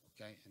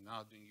 okay? And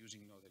not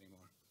using Node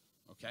anymore,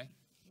 okay?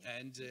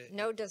 And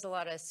Node does a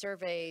lot of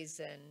surveys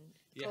and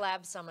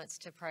collab summits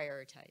to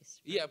prioritize.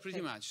 Right? Yeah,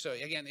 pretty much. So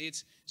again,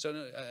 it's so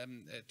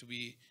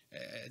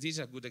this is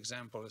a good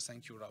example.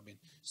 Thank you, Robin.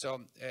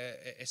 So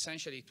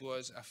essentially, it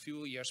was a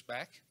few years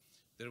back.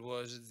 There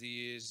was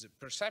this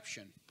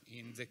perception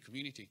in the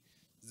community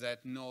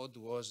that Node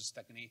was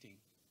stagnating,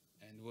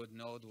 and what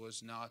Node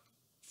was not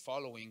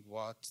following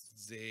what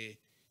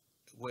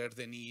were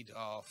the need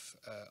of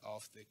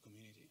the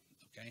community.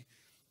 Okay.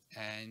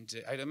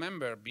 And I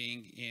remember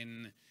being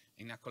in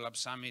a collab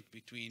summit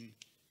between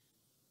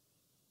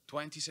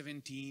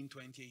 2017,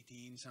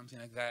 2018, something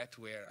like that,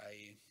 where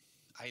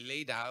I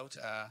laid out,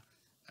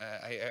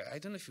 I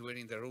don't know if you were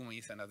in the room,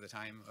 Ethan, at the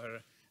time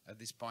or at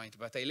this point,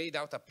 but I laid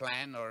out a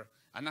plan or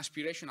an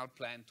aspirational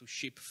plan to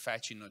ship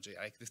fetch in Node.js.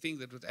 Like the thing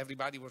that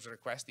everybody was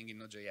requesting in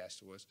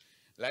Node.js was,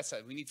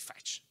 we need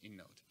fetch in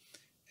Node.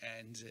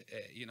 And,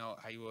 you know,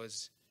 I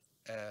was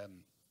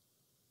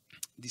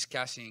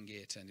discussing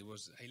it, and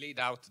I laid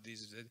out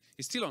this,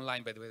 it's still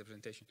online, by the way, the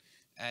presentation,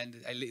 and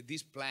I laid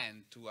this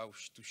plan to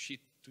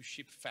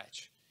ship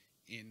fetch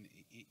in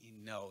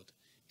Node.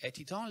 And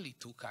it only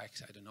took, I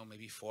don't know,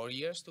 maybe 4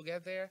 years to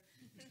get there.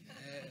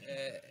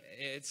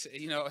 It's,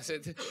 you know,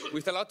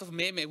 with a lot of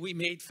meme, we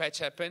made fetch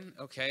happen,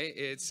 okay?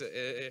 It's,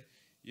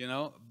 you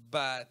know,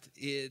 but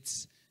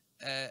it's,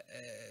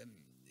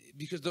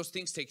 because those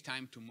things take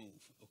time to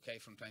move, okay,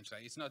 from time to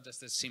time. It's not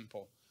just as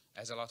simple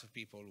as a lot of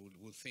people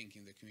would think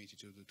in the community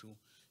to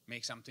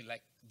make something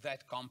like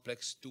that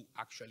complex to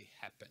actually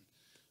happen.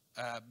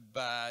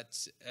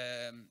 But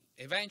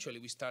eventually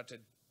we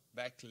started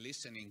back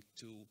listening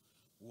to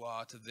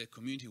what the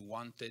community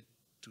wanted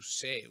to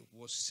say,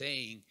 was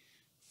saying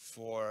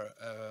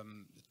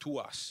to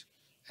us.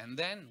 And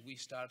then we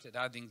started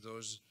adding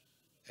those,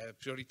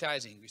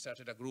 prioritizing. We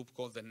started a group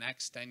called the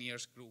Next 10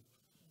 Years Group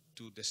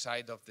to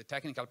decide of the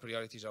technical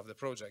priorities of the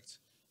project.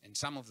 And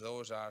some of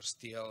those are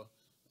still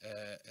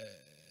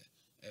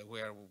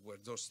where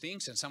those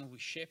things, and some we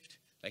shipped,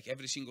 like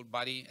every single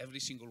body, every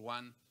single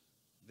one.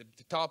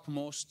 The top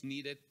most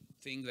needed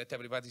thing that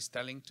everybody's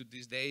telling to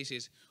these days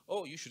is,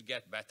 oh, you should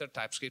get better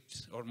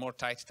TypeScript or more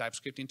tight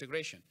TypeScript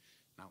integration.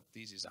 Now,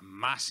 this is a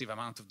massive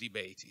amount of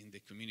debate in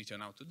the community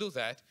on how to do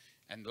that,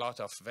 and a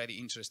lot of very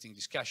interesting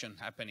discussion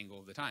happening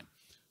all the time.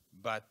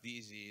 But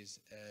this is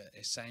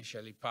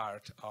essentially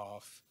part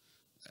of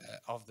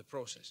the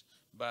process.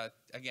 But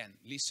again,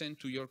 listen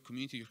to your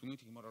community. Your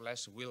community more or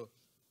less will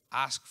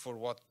ask for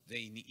what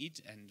they need,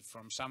 and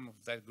from some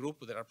of that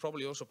group, there are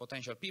probably also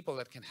potential people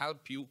that can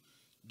help you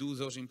do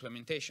those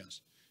implementations.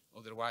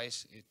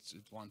 Otherwise, it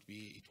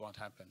won't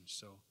happen.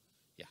 So,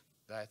 yeah,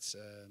 that's.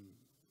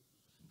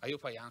 I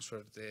hope I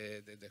answered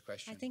the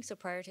question. I think so.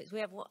 Priorities. We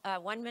have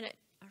 1 minute.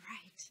 All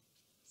right,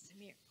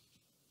 Samir.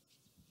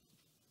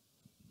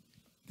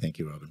 Thank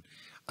you, Robin.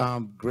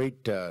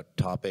 Great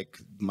topic.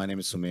 My name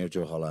is Samir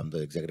Johal. I'm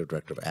the Executive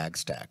Director of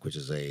AgStack, which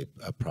is a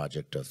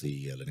project of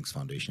the Linux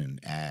Foundation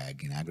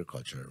in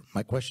agriculture.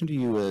 My question to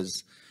you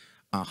is,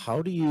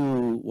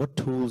 what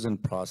tools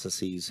and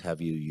processes have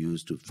you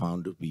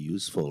found to be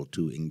useful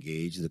to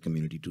engage the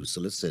community, to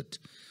solicit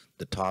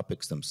the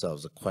topics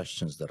themselves, the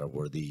questions that are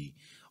worthy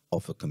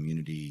of a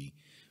community,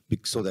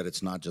 so that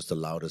it's not just the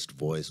loudest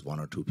voice, one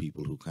or two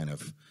people who kind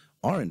of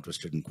are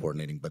interested in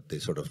coordinating, but they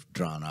sort of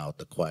drown out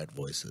the quiet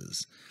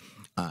voices.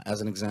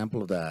 As an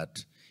example of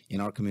that, in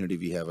our community,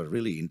 we have a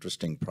really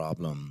interesting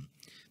problem.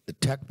 The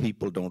tech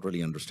people don't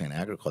really understand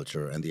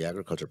agriculture, and the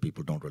agriculture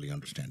people don't really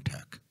understand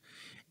tech.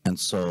 And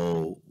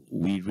so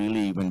we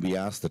really, when we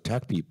ask the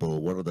tech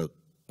people what are the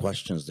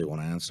questions they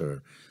want to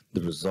answer,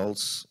 the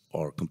results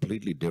are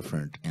completely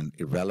different and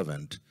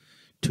irrelevant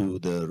to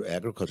the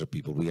agriculture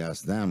people. We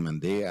ask them,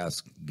 and they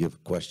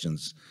give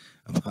questions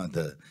about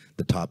the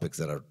topics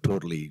that are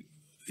totally,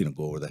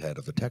 go over the head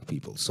of the tech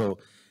people. So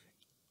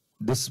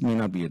this may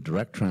not be a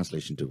direct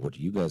translation to what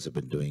you guys have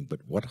been doing,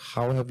 but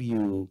how have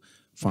you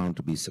found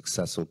to be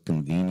successful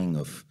convening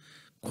of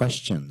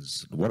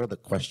questions? What are the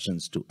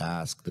questions to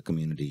ask the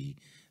community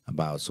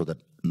about so that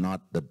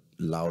not the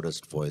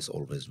loudest voice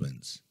always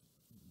wins?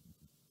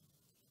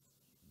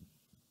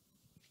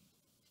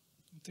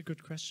 That's a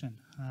good question.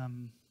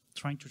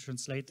 Trying to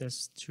translate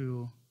this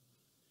to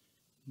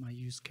my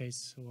use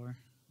case or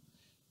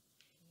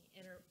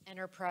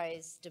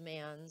enterprise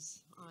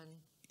demands on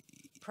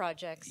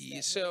projects.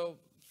 So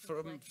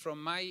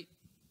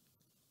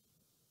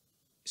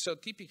so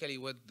typically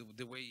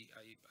the way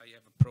I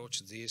have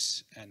approached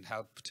this and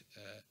helped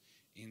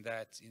in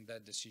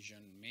that decision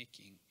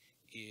making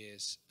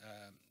is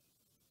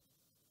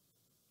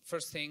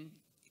first thing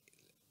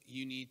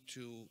you need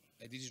to,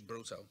 this is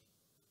brutal,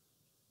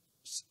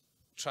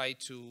 try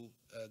to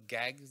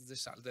gag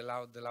the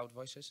loud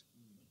voices.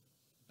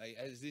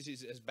 This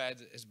is as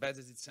bad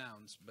as it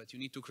sounds, but you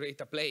need to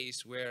create a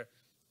place where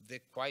the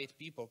quiet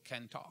people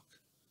can talk.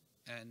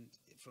 And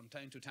from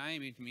time to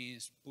time, it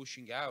means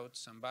pushing out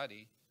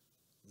somebody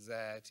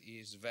that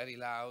is very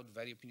loud,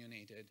 very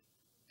opinionated,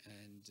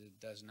 and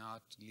does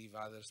not leave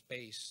other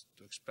space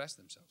to express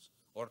themselves.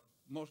 Or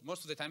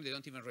most of the time, they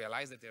don't even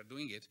realize that they're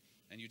doing it,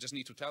 and you just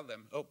need to tell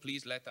them, oh,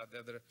 please let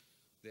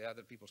the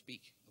other people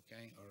speak,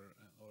 okay, or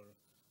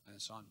and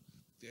so on.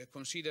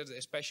 Consider,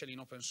 especially in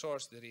open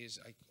source, there is,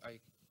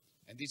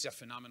 and this is a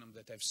phenomenon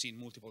that I've seen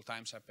multiple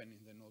times happen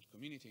in the Node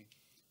community,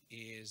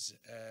 is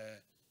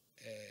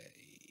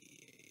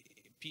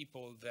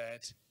people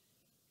that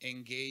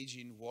engage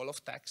in wall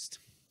of text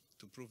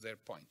to prove their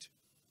point,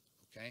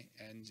 okay?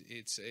 And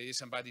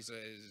somebody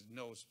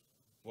knows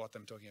what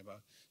I'm talking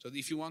about. So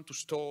if you want to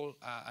stall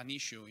an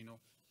issue,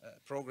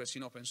 progress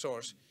in open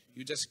source,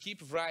 you just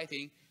keep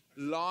writing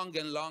long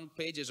and long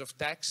pages of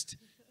text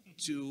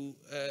to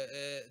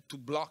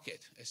block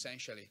it,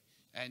 essentially.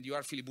 And you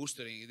are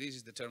filibustering. This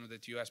is the term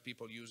that US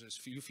people use.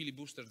 You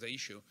filibuster the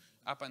issue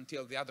up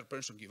until the other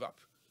person give up.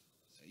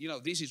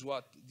 This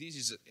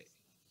is,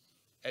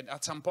 and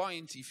at some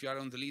point, if you are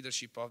on the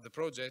leadership of the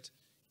project,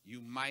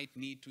 you might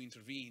need to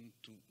intervene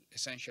to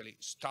essentially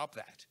stop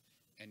that.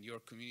 And your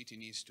community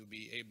needs to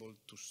be able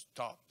to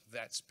stop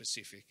that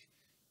specific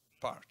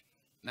part.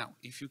 Now,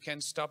 if you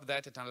can stop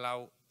that and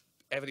allow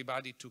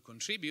everybody to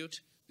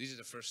contribute, this is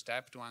the first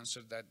step to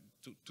answer that,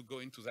 to go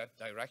into that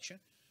direction,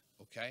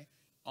 okay?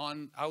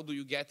 On how do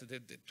you get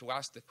to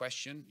ask the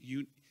question,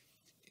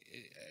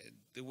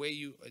 the way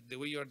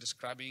you are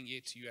describing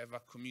it, you have a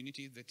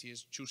community that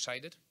is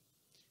two-sided,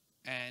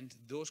 and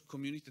those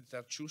communities that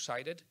are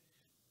two-sided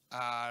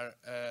are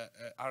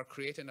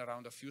created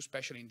around a few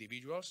special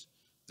individuals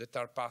that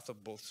are part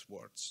of both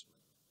worlds.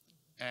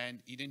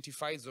 And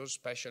identify those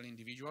special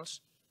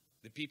individuals,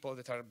 the people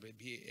that are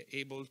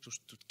able to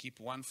keep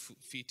one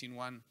feet in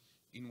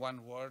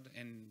one world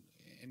and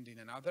in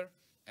another,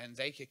 and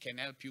they can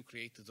help you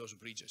create those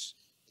bridges.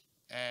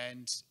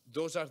 And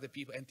those are the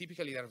people, and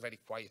typically they're very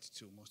quiet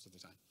too most of the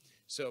time.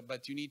 So,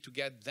 but you need to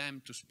get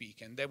them to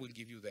speak, and they will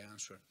give you the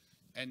answer.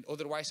 And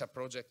otherwise, a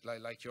project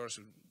like yours,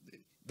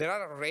 they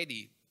are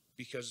ready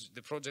because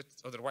the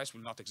project otherwise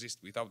will not exist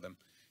without them.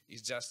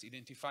 It's just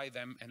identify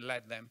them and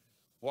let them,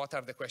 what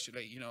are the questions,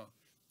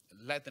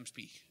 let them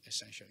speak,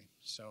 essentially.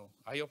 So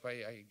I hope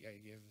I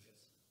give.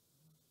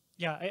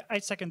 Yeah, I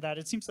second that.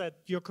 It seems that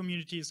your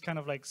community is kind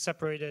of like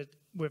separated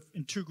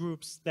in two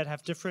groups that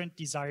have different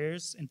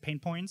desires and pain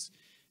points.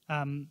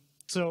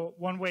 So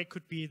one way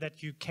could be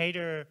that you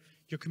cater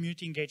your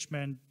community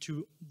engagement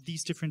to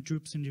these different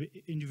groups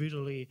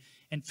individually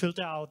and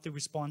filter out the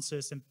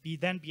responses and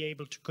then be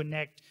able to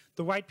connect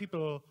the right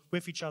people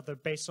with each other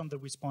based on the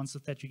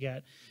responses that you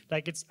get. I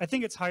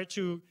think it's hard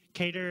to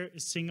cater a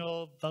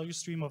single value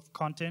stream of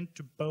content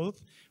to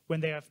both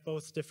when they have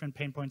both different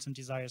pain points and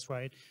desires,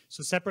 right?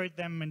 So separate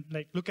them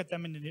and look at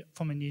them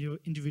from an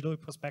individual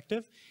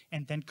perspective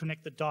and then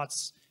connect the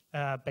dots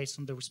based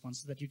on the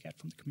responses that you get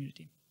from the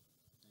community.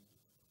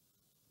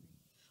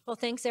 Well,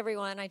 thanks,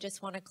 everyone. I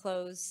just want to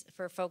close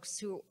for folks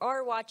who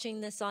are watching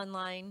this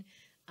online.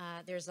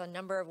 There's a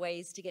number of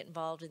ways to get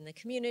involved in the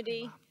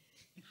community.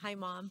 Hi,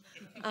 Mom.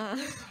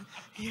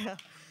 Yeah.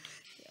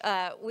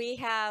 We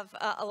have,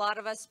 a lot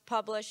of us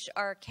publish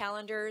our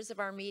calendars of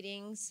our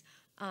meetings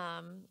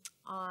on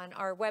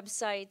our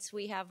websites.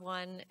 We have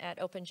one at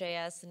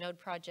OpenJS, the Node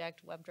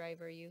project,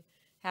 WebDriver. You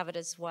have it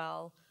as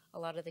well. A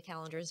lot of the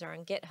calendars are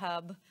on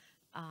GitHub.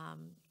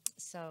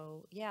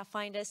 So yeah,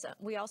 find us.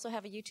 We also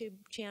have a YouTube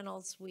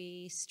channels.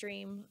 We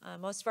stream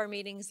most of our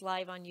meetings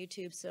live on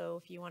YouTube.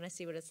 So if you want to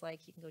see what it's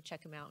like, you can go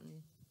check them out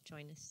and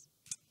join us.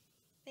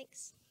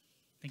 Thanks.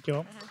 Thank you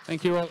all.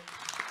 Thank you all.